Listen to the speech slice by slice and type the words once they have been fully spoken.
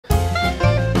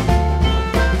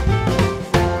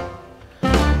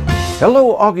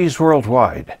Hello, Augies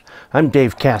Worldwide. I'm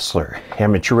Dave Kassler,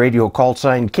 amateur radio call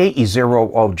sign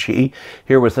KE0OG,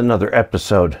 here with another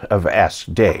episode of Ask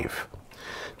Dave.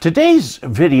 Today's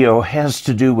video has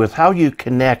to do with how you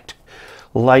connect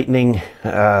lightning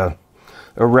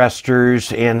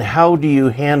arrestors and how do you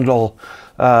handle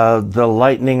the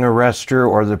lightning arrestor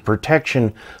or the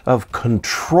protection of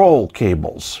control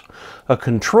cables. A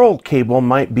control cable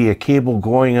might be a cable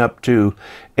going up to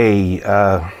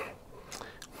a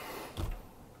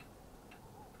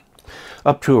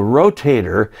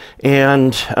rotator,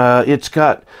 and it's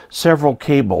got several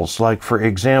cables. Like, for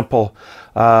example,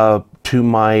 to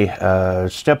my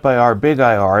step IR, big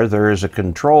IR, there is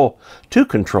two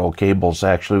control cables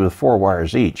actually with 4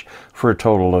 wires each for a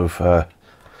total of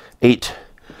 8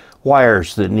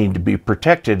 wires that need to be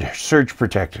protected, surge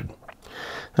protected.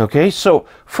 Okay, so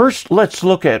first let's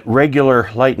look at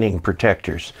regular lightning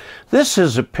protectors. This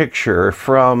is a picture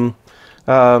from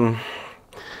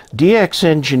DX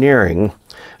Engineering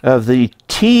of the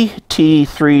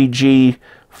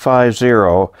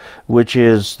TT3G50, which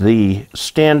is the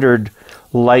standard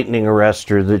lightning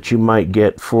arrestor that you might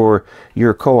get for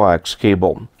your coax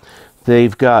cable.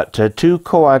 They've got 2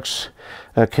 coax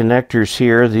connectors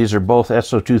here. These are both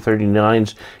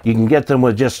SO239s. You can get them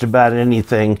with just about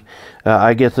anything.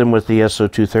 I get them with the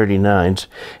SO239s.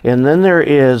 And then there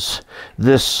is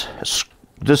this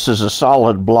is a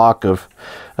solid block of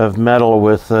metal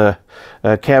with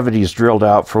cavities drilled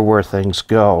out for where things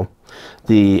go.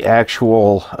 The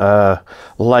actual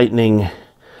lightning,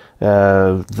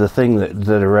 the thing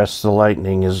that arrests the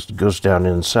lightning goes down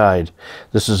inside.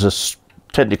 This is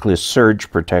technically a surge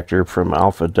protector from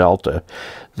Alpha Delta.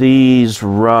 These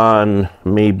run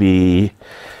maybe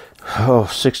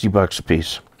 60 bucks a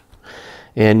piece.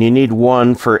 And you need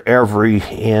one for every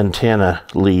antenna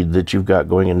lead that you've got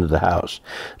going into the house.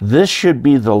 This should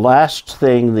be the last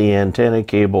thing the antenna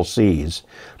cable sees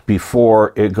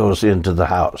before it goes into the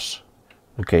house.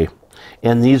 Okay,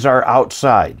 and these are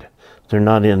outside. They're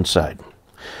not inside.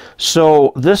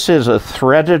 So this is a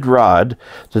threaded rod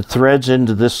that threads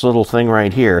into this little thing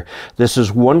right here. This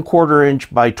is 1/4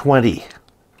 inch by 20.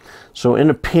 So in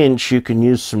a pinch, you can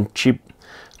use some cheap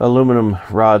aluminum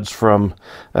rods from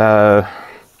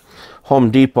Home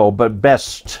Depot, but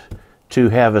best to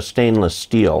have a stainless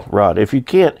steel rod. If you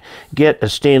can't get a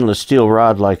stainless steel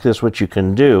rod like this, what you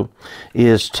can do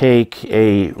is take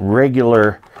a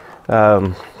regular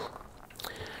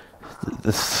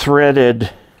threaded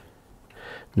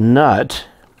nut,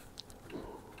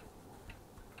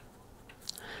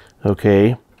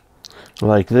 okay,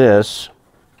 like this,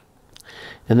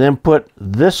 and then put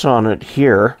this on it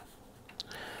here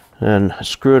and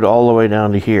screw it all the way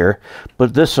down to here.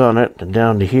 Put this on it and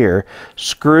down to here.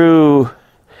 Screw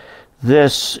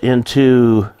this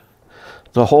into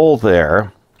the hole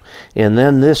there, and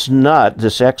then this nut,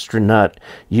 this extra nut,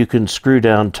 you can screw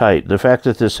down tight. The fact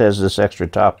that this has this extra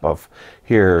top off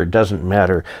here doesn't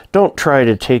matter. Don't try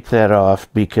to take that off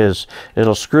because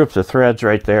it'll screw up the threads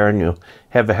right there and you'll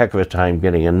have a heck of a time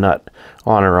getting a nut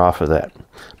on or off of that.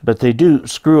 But they do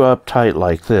screw up tight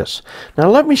like this. Now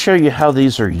let me show you how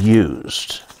these are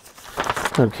used.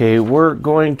 Okay, we're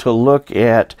going to look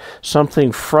at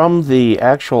something from the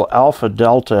actual Alpha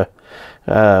Delta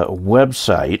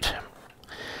website.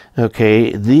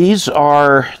 Okay, these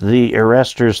are the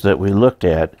arrestors that we looked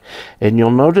at, and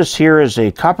you'll notice here is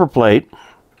a copper plate.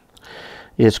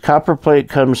 Its copper plate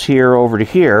comes here over to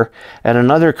here, and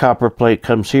another copper plate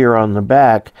comes here on the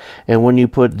back, and when you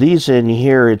put these in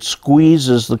here, it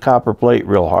squeezes the copper plate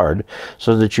real hard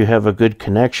so that you have a good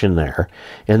connection there.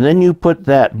 And then you put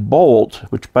that bolt,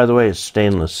 which by the way is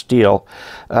stainless steel,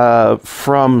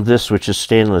 from this, which is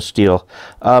stainless steel,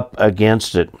 up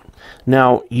against it.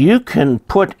 Now you can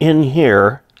put in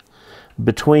here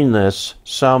between this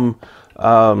some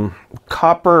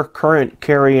copper current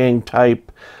carrying type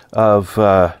of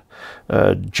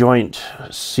joint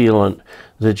sealant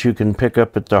that you can pick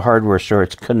up at the hardware store.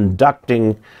 It's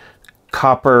conducting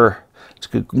copper, it's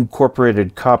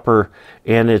incorporated copper,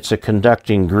 and it's a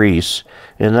conducting grease,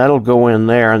 and that'll go in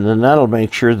there, and then that'll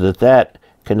make sure that that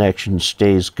connection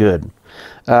stays good.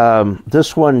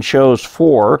 This one shows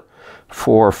 4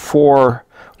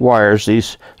 wires.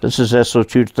 This is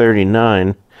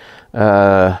SO239.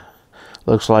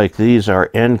 Looks like these are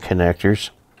end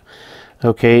connectors.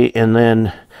 Okay, and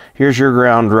then here's your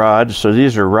ground rod. So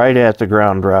these are right at the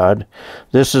ground rod.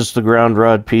 This is the ground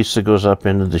rod piece that goes up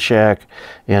into the shack,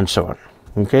 and so on.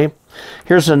 Okay,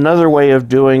 here's another way of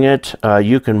doing it.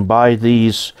 You can buy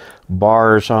these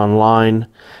bars online,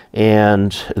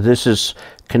 and this is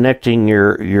connecting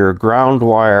your ground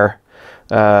wire.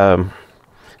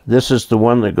 This is the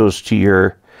one that goes to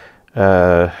your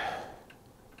let's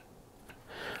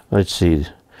see.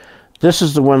 This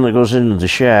is the one that goes into the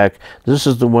shack. This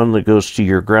is the one that goes to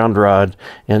your ground rod.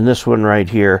 And this one right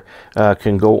here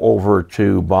can go over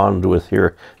to bond with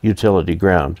your utility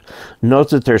ground.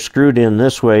 Note that they're screwed in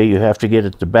this way. You have to get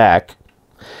at the back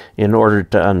in order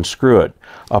to unscrew it.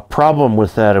 A problem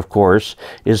with that, of course,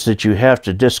 is that you have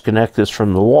to disconnect this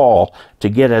from the wall to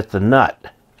get at the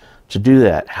nut to do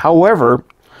that. However,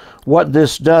 what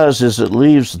this does is it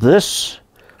leaves this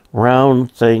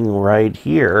round thing right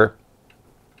here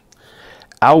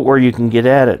out where you can get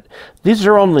at it. These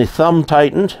are only thumb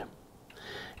tightened,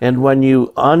 and when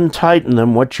you untighten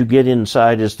them, what you get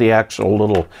inside is the actual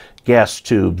little gas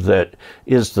tube that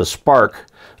is the spark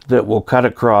that will cut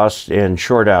across and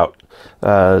short out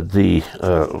the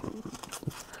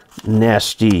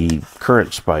nasty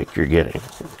current spike you're getting.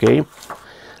 Okay.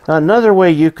 Another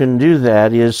way you can do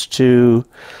that is to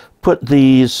put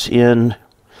these in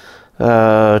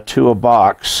to a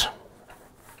box.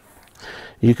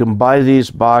 You can buy these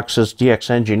boxes.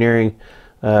 DX Engineering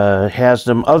has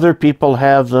them. Other people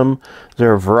have them.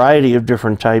 There are a variety of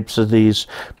different types of these,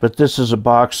 but this is a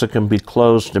box that can be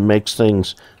closed and makes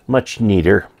things much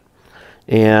neater.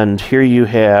 And here you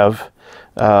have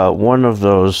one of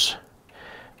those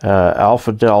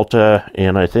alpha delta,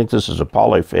 and I think this is a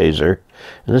polyphaser,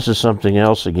 and this is something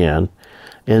else again.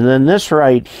 And then this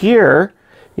right here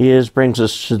brings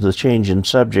us to the change in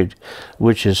subject,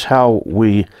 which is how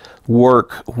we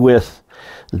work with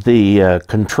the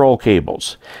control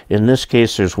cables. In this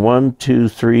case, there's 1, 2,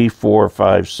 3, 4,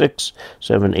 5, 6,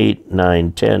 7, 8,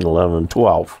 9, 10, 11,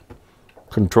 12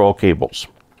 control cables.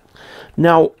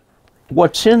 Now,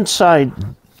 what's inside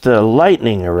the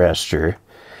lightning arrestor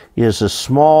is a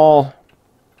small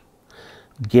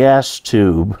gas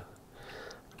tube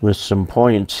with some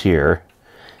points here,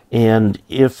 and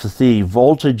if the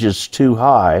voltage is too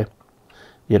high,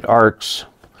 it arcs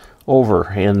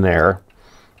over in there,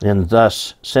 and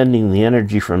thus sending the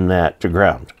energy from that to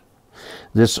ground.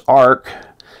 This arc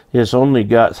has only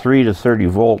got 3 to 30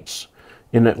 volts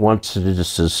in it once it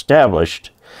is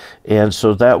established, and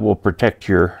so that will protect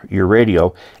your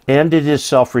radio, and it is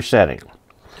self-resetting.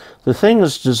 The thing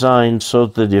is designed so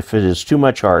that if it is too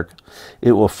much arc,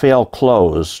 it will fail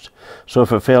closed. So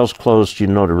if it fails closed, you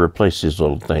know to replace these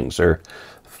little things. They're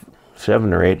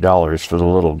 $7 or $8 for the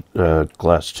little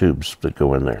glass tubes that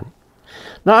go in there.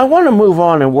 Now I want to move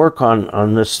on and work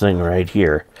on this thing right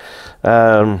here.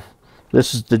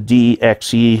 This is the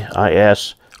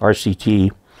DXEIS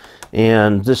RCT,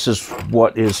 and this is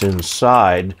what is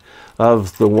inside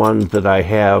of the one that I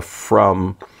have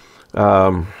from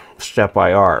Step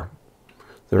IR.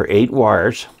 There are 8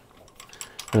 wires.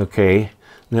 Okay,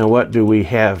 now what do we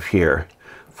have here?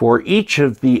 For each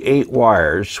of the 8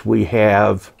 wires, we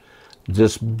have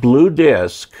this blue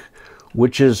disc,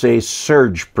 which is a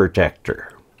surge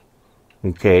protector.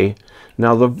 Okay,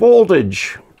 now the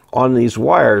voltage on these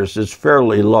wires is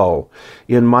fairly low.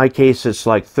 In my case, it's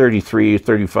like 33,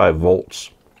 35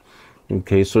 volts.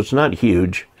 Okay, so it's not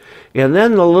huge. And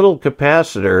then the little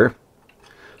capacitor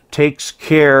takes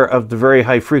care of the very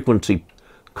high frequency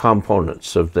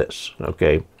components of this.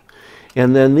 Okay,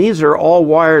 and then these are all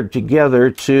wired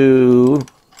together to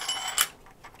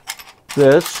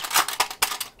this,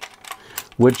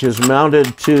 which is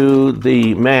mounted to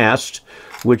the mast,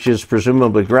 which is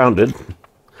presumably grounded.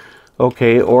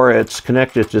 Okay, or it's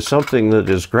connected to something that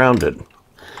is grounded.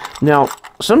 Now,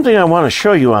 something I want to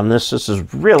show you on this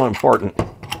is real important,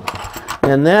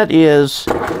 and that is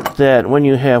that when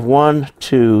you have 1,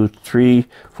 2, 3,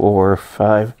 4,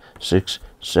 5, 6,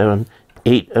 7,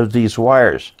 8 of these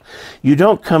wires, you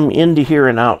don't come into here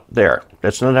and out there.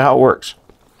 That's not how it works.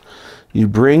 You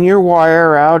bring your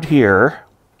wire out here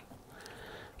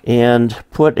and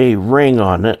put a ring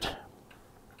on it.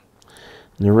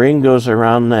 The ring goes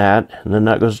around that, and the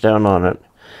nut goes down on it.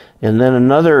 And then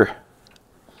another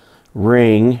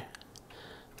ring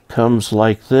comes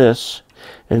like this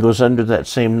and goes under that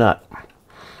same nut.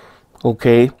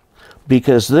 Okay,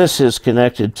 because this is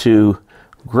connected to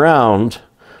ground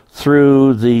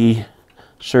through the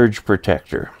surge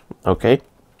protector. Okay,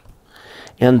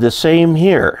 and the same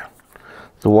here.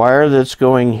 The wire that's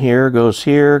going here,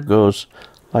 goes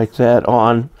like that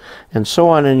on, and so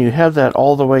on, and you have that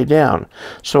all the way down.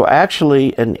 So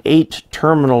actually an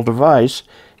 8-terminal device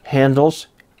handles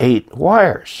 8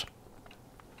 wires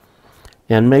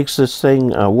and makes this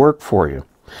thing work for you.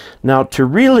 Now, to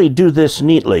really do this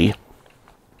neatly,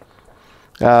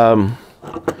 on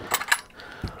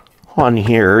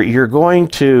here, you're going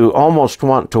to almost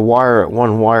want to wire it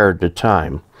one wire at a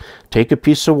time. Take a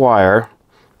piece of wire,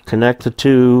 connect the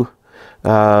two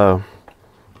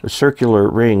circular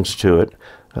rings to it.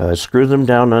 Screw them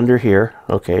down under here,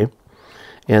 okay?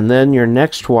 And then your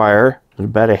next wire,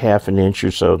 about a half an inch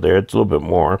or so there, it's a little bit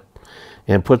more,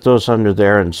 and put those under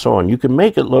there and so on. You can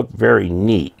make it look very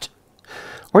neat,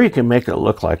 or you can make it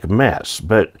look like a mess,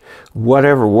 but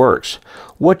whatever works.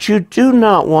 What you do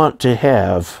not want to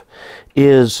have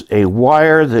is a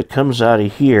wire that comes out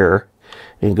of here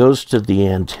and goes to the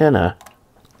antenna.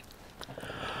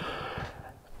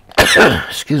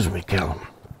 Excuse me, Callum.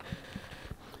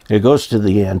 It goes to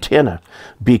the antenna,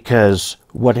 because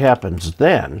what happens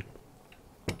then,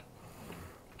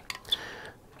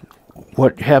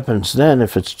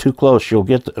 if it's too close, you'll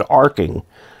get the arcing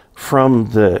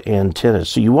from the antenna.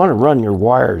 So you want to run your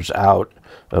wires out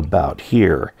about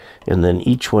here, and then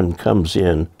each one comes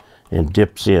in and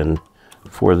dips in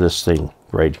for this thing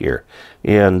right here.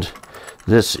 And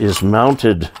this is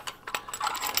mounted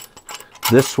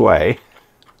this way.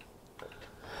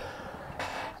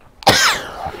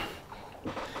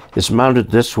 It's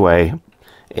mounted this way,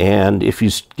 and if you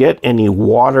get any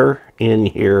water in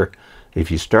here,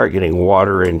 if you start getting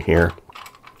water in here,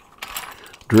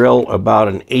 drill about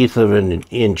 1/8 of an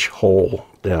inch hole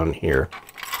down here,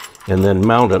 and then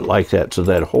mount it like that so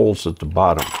that hole's at the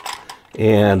bottom.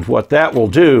 And what that will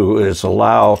do is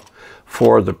allow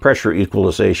for the pressure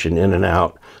equalization in and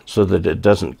out so that it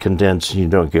doesn't condense and you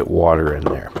don't get water in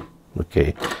there.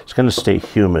 Okay, it's going to stay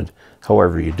humid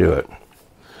however you do it.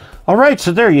 All right,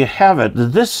 so there you have it.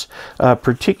 This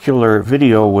particular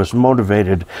video was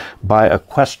motivated by a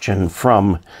question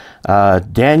from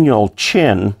Daniel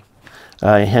Chin,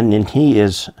 and he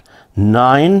is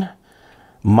 9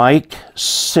 Mike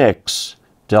 6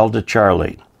 Delta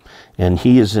Charlie, and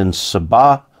he is in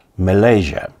Sabah,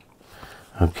 Malaysia.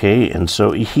 Okay, and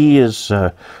so he is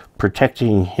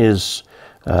protecting his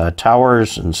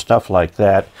towers and stuff like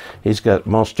that. He's got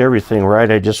most everything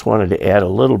right. I just wanted to add a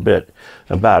little bit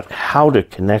about how to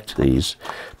connect these,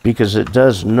 because it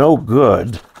does no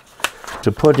good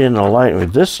to put in a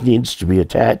light. This needs to be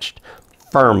attached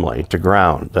firmly to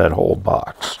ground, that whole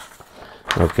box.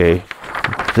 Okay,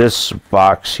 this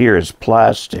box here is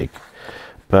plastic,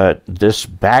 but this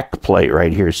back plate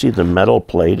right here, see the metal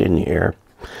plate in here,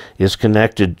 is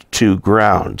connected to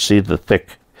ground. See the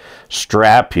thick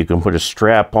strap? You can put a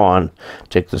strap on,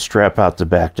 take the strap out the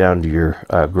back down to your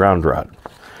ground rod.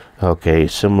 Okay,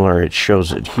 similar, it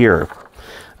shows it here.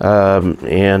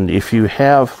 And if you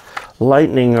have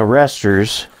lightning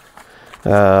arrestors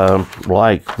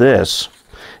like this,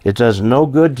 it does no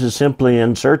good to simply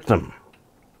insert them.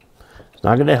 It's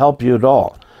not going to help you at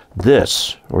all.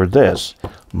 This or this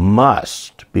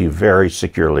must be very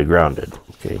securely grounded.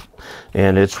 Okay,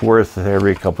 and it's worth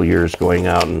every couple years going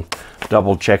out and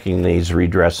double checking these,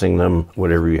 redressing them,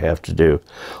 whatever you have to do.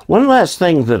 One last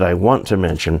thing that I want to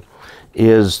mention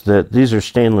is that these are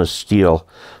stainless steel,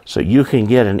 so you can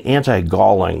get an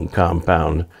anti-galling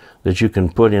compound that you can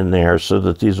put in there so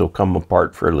that these will come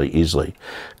apart fairly easily.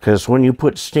 Because when you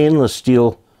put stainless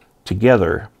steel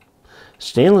together,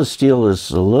 stainless steel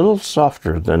is a little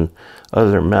softer than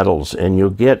other metals, and you'll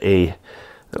get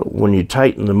when you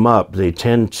tighten them up, they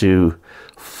tend to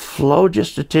flow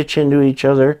just a titch into each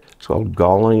other. It's called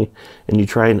galling, and you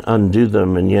try and undo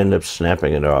them and you end up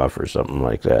snapping it off or something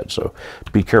like that. So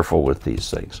be careful with these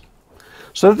things.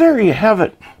 So there you have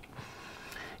it.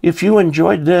 If you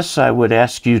enjoyed this, I would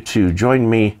ask you to join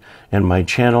me and my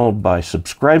channel by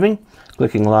subscribing,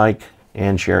 clicking like,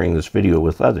 and sharing this video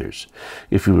with others.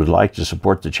 If you would like to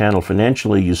support the channel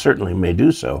financially, you certainly may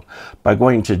do so by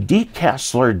going to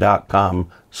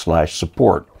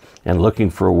dcastler.com/support and looking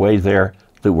for a way there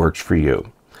that works for you.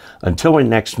 Until we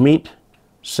next meet,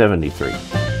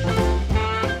 73.